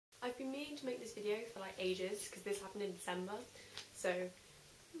been meaning to make this video for like ages because this happened in December, so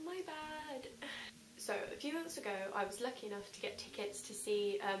my bad. So a few months ago I was lucky enough to get tickets to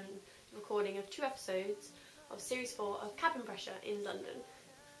see the recording of 2 episodes of series 4 of Cabin Pressure in London.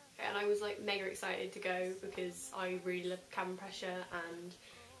 And I was like mega excited to go because I really love Cabin Pressure, and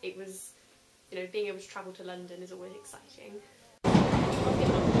it was, you know, being able to travel to London is always exciting.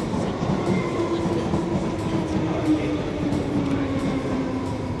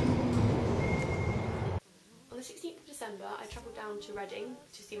 On the 16th of December I travelled down to Reading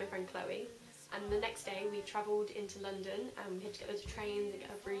to see my friend Chloe, and the next day we travelled into London and we had to get loads of trains and get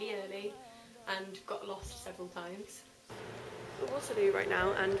up really early and got lost several times. We're Waterloo right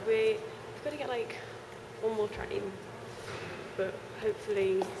now and we've got to get like one more train, but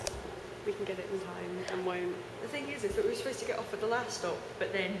hopefully we can get it in time and won't. The thing is that we were supposed to get off at the last stop,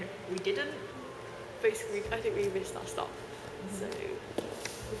 but then we didn't. Basically, I think we missed our stop. So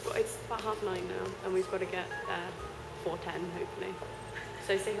it's about 9:30 now and we've got to get there 4:10 hopefully.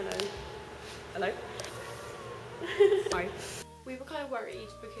 So say hello. Hello. Hi. We were kind of worried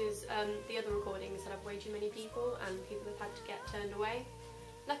because the other recordings had way too many people and people have had to get turned away.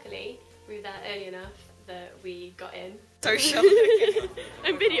 Luckily, we were there early enough that we got in. So shy.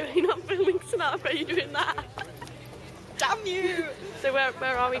 I'm videoing, not filming, so now are you doing that? Damn you! So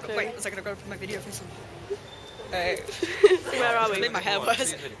where are we, Chloe? Wait a second, I've got to put my video for some. So where are we? Made my hair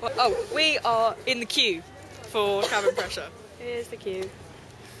worse. Oh, we are in the queue for Cabin Pressure. Here's the queue.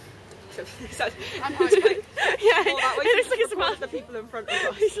 Yeah, it looks like it's about the people in front of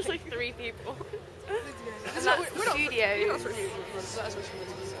us. It's just like 3 people. And that's the studio.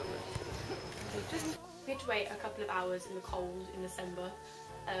 We had to wait a couple of hours in the cold in December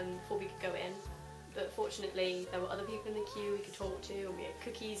before we could go in, but fortunately there were other people in the queue we could talk to and we had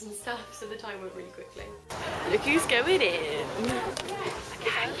cookies and stuff, so the time went really quickly. Look who's going in!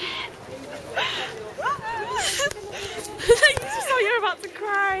 You just thought you were about to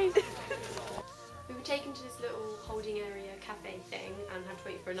cry! We were taken to this little holding area cafe thing and had to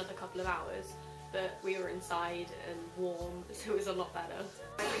wait for another couple of hours, but we were inside and warm, so it was a lot better.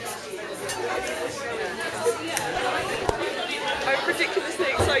 I'm ridiculously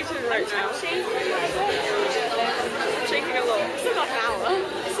excited right now. I'm shaking a lot. It's still got an hour,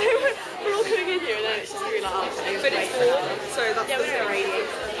 so we're all coming in here and then it's just going to be like, oh, but it's warm, so that's yeah, we're radiant.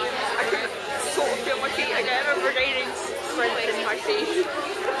 I can sort of feel my feet again. I'm regaining strength in my feet.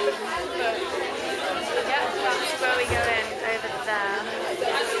 Yeah, that's where we go in, over there.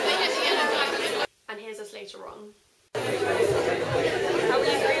 And here's us later on. How are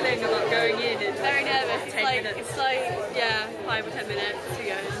you feeling about going in? Very nervous. It's like, yeah, 5 or 10 minutes to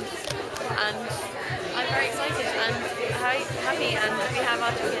go. And I'm very excited and happy, and we have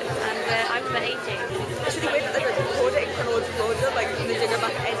our tickets and I'm number 18. It's really weird that they don't record it in chronological order, like they do go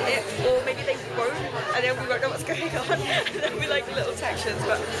back and edit it, or maybe they won't, and then we won't know what's going on, and then we like little sections,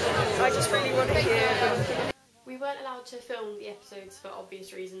 but I just really want to hear. We weren't allowed to film the episodes for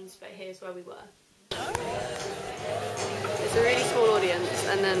obvious reasons, but here's where we were. It's a really small audience,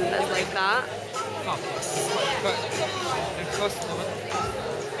 and then there's like that.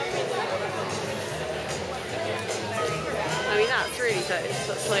 I mean, that's really close.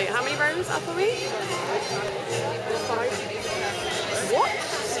 That's like, how many rows up are we? 5. What?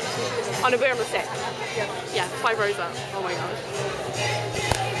 Oh no, we're on the 6th. Yeah, 5 rows up. Oh my god.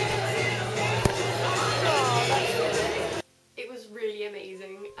 It was really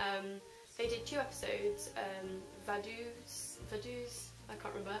amazing. They did 2 episodes, Vaduz, I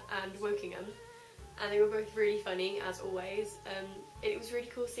can't remember, and Wokingham, and they were both really funny as always. It was really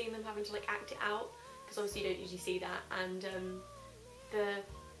cool seeing them having to like act it out, because obviously you don't usually see that, and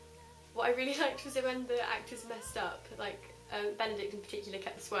what I really liked was that when the actors messed up, like Benedict in particular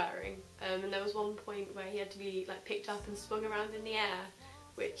kept swearing, and there was one point where he had to be like picked up and swung around in the air,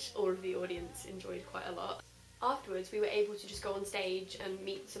 which all of the audience enjoyed quite a lot. Afterwards we were able to just go on stage and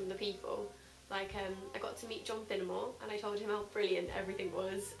meet some of the people. Like I got to meet John Finnemore and I told him how brilliant everything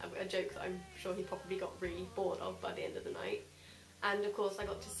was, a joke that I'm sure he probably got really bored of by the end of the night. And of course I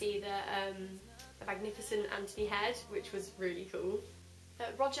got to see the magnificent Anthony Head, which was really cool.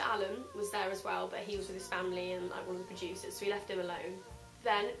 Roger Allen was there as well, but he was with his family and like one of the producers, so we left him alone.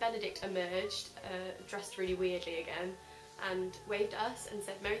 Then Benedict emerged, dressed really weirdly again, and waved at us and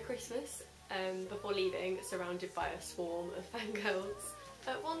said Merry Christmas before leaving, surrounded by a swarm of fangirls.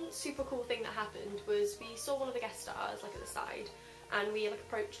 One super cool thing that happened was we saw one of the guest stars like at the side, and we like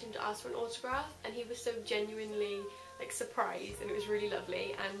approached him to ask for an autograph, and he was so genuinely like surprised, and it was really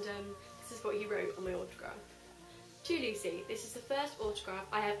lovely. And this is what he wrote on my autograph. To Lucy, this is the first autograph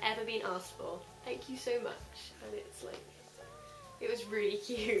I have ever been asked for. Thank you so much. And it's like It was really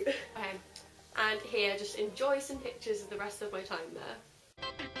cute. Okay. And here, just enjoy some pictures of the rest of my time there.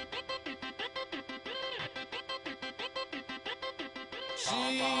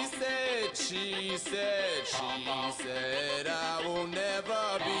 She said, I will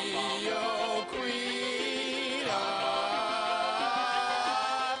never be your queen.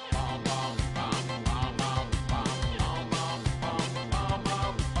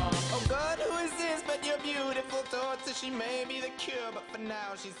 Oh God, who is this but your beautiful daughter? She may be the cure, but for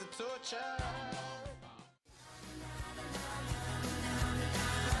now she's the torture.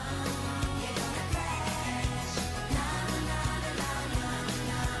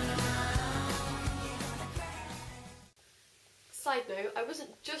 Side note, I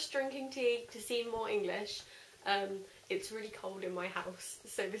wasn't just drinking tea to seem more English. It's really cold in my house,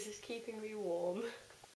 so this is keeping me warm.